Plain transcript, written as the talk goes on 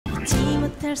I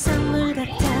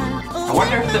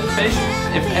wonder if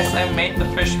if SM made the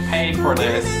fish pay for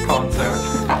this concert.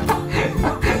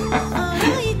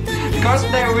 Because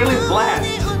they're really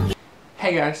blessed.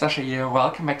 Hey guys, Sasha here,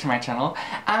 welcome back to my channel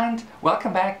and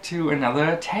welcome back to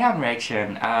another Taeyeon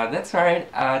reaction. That's right,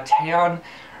 Taeyeon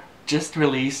just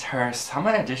released her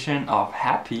summer edition of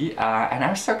Happy, and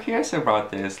I'm so curious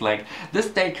about this. Like, this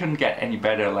day couldn't get any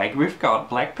better. Like, we've got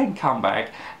Blackpink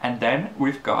comeback, and then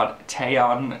we've got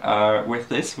Taeyeon with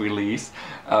this release,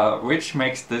 which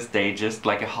makes this day just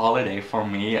like a holiday for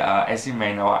me. As you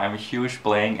may know, I'm a huge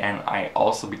Bling, and I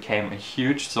also became a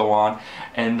huge Soan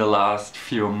in the last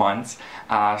few months.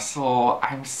 So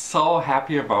I'm so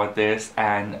happy about this,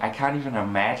 and I can't even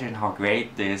imagine how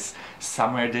great this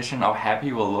summer edition of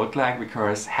Happy will look like,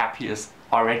 because Happy is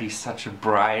already such a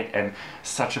bright and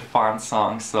such a fun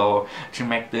song. So to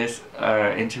make this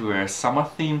into a summer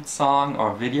themed song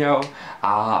or video,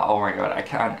 oh my god,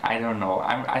 I don't know,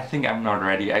 I think I'm not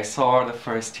ready. I saw the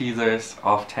first teasers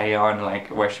of Taeyeon, like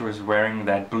where she was wearing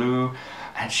that blue,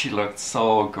 and she looked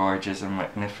so gorgeous and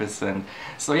magnificent.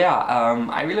 So yeah,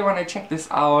 I really want to check this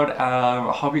out.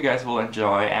 Hope you guys will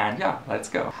enjoy, and yeah, let's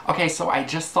go. Okay, so I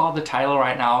just saw the title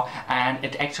right now, and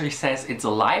it actually says it's a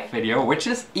live video, which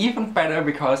is even better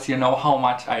because you know how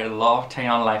much I love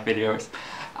Taeyeon live videos.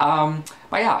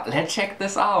 But yeah, let's check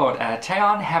this out.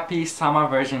 Taeyeon Happy Summer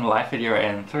Version live video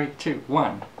in 3, 2,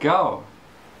 1, go!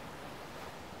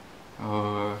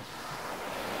 Oh,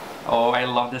 I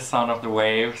love the sound of the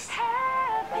waves.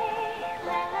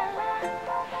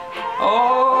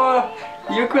 Oh,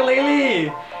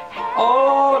 ukulele!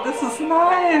 Oh, this is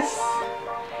nice!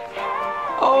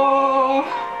 Oh,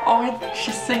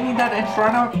 she's singing that in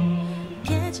front of...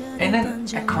 in an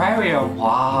aquarium.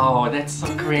 Wow, that's so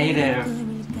creative.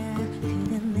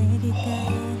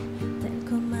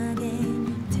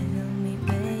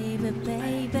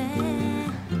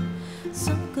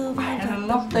 I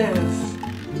love this.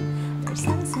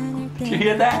 Do you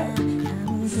hear that?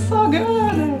 So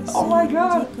good! Oh my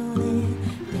god!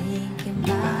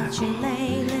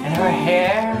 And her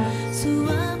hair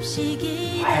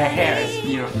is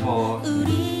beautiful.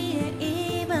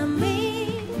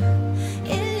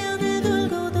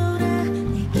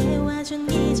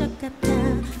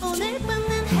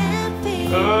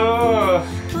 Oh,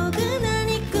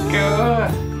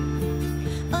 good.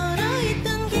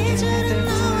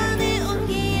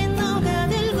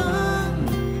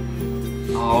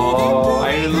 Oh,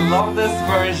 I love this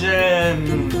version.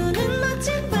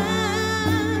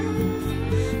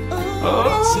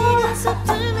 Oh.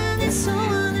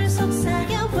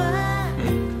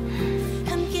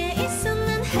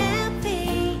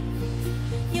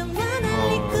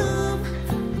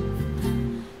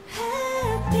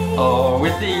 Oh,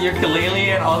 with the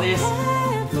ukulele and all these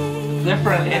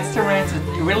different instruments,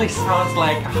 it really sounds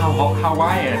like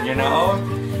Hawaiian, you know?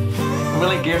 It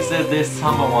really gives it this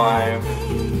summer vibe.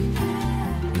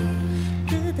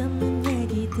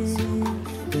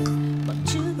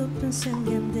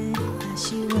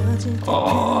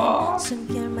 Oh.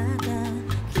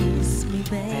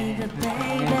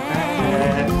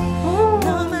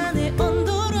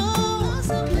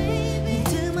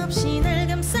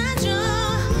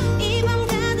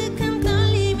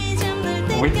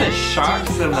 With the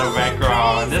sharks in the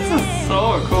background, this is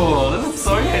so cool. This is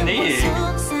so unique.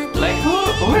 Like,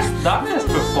 who has done this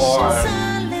before?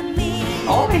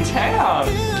 Only Taeyeon.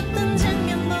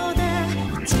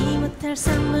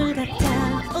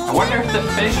 I wonder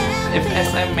if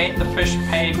SM made the fish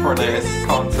pay for this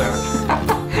concert.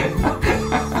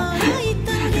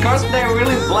 Because they're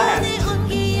really blessed.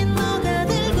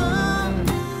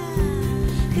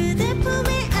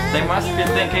 They must be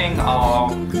thinking, oh,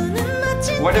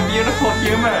 what a beautiful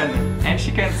human, and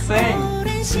she can sing.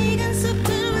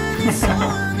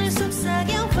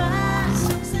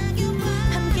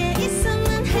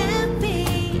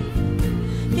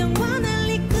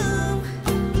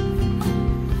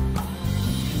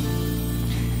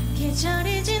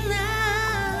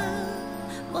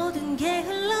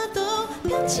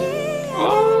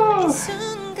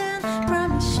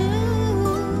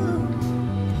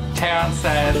 Taeyeon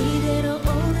said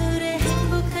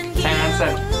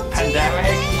pandemic?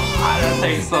 I don't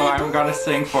think so. I'm gonna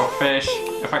sing for fish.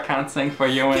 If I can't sing for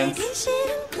humans,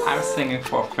 I'm singing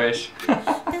for fish.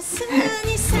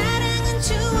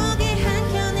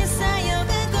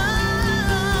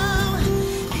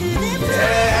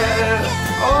 Yes!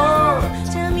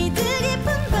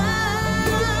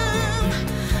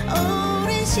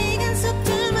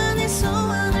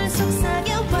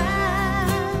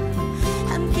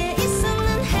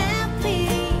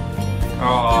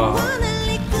 Oh!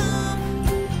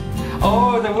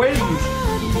 Oh, the wind.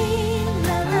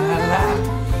 La, la.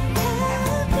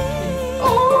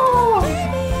 Oh,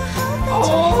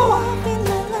 oh,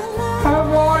 her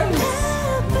voice.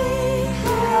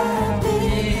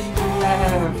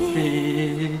 Happy.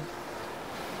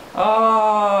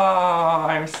 Oh,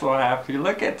 I'm so happy.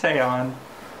 Look at Taeyeon.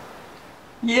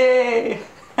 Yay!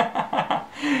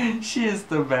 She is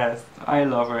the best. I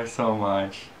love her so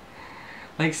much.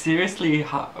 Like seriously,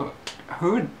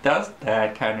 who does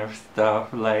that kind of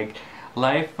stuff? Like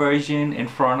live version in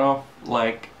front of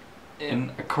like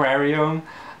an aquarium,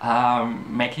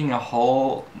 making a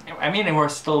whole. I mean, it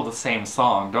was still the same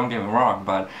song. Don't get me wrong,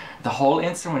 but the whole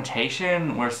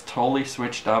instrumentation was totally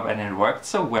switched up, and it worked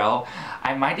so well.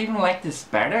 I might even like this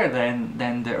better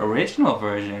than the original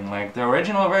version. Like the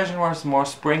original version was more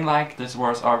spring-like. This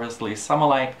was obviously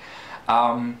summer-like.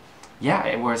 Yeah,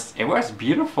 it was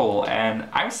beautiful, and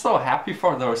I'm so happy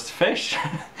for those fish.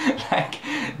 Like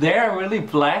they're really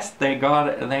blessed. They got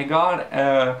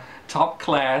a top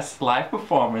class live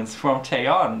performance from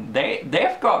Taeyeon.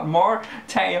 They've got more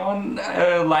Taeyeon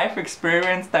live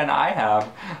experience than I have.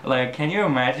 Like, can you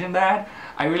imagine that?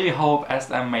 I really hope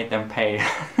SM made them pay.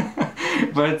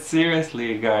 But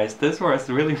seriously, guys, this was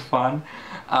really fun.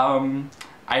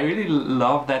 I really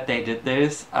love that they did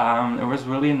this. It was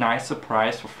really a nice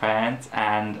surprise for fans,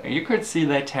 and you could see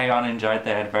that Taeyeon enjoyed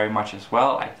that very much as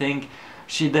well. I think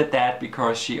she did that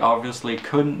because she obviously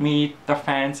couldn't meet the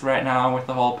fans right now with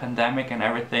the whole pandemic and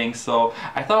everything. So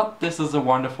I thought this is a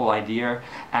wonderful idea,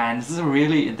 and this is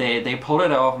really, they pulled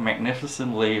it off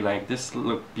magnificently. Like this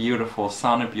looked beautiful,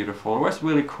 sounded beautiful, it was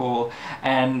really cool.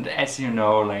 And as you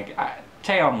know, like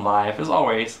Taeyeon live is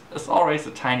always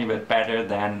a tiny bit better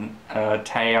than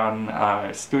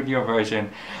Taeyeon studio version.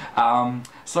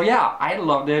 So yeah, I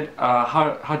loved it.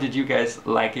 How did you guys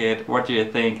like it? What do you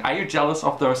think? Are you jealous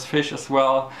of those fish as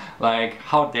well? Like,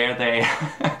 how dare they?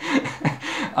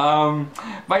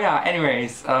 But yeah,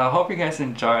 anyways, hope you guys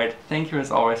enjoyed. Thank you as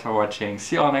always for watching.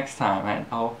 See you all next time, and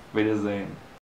auf Wiedersehen.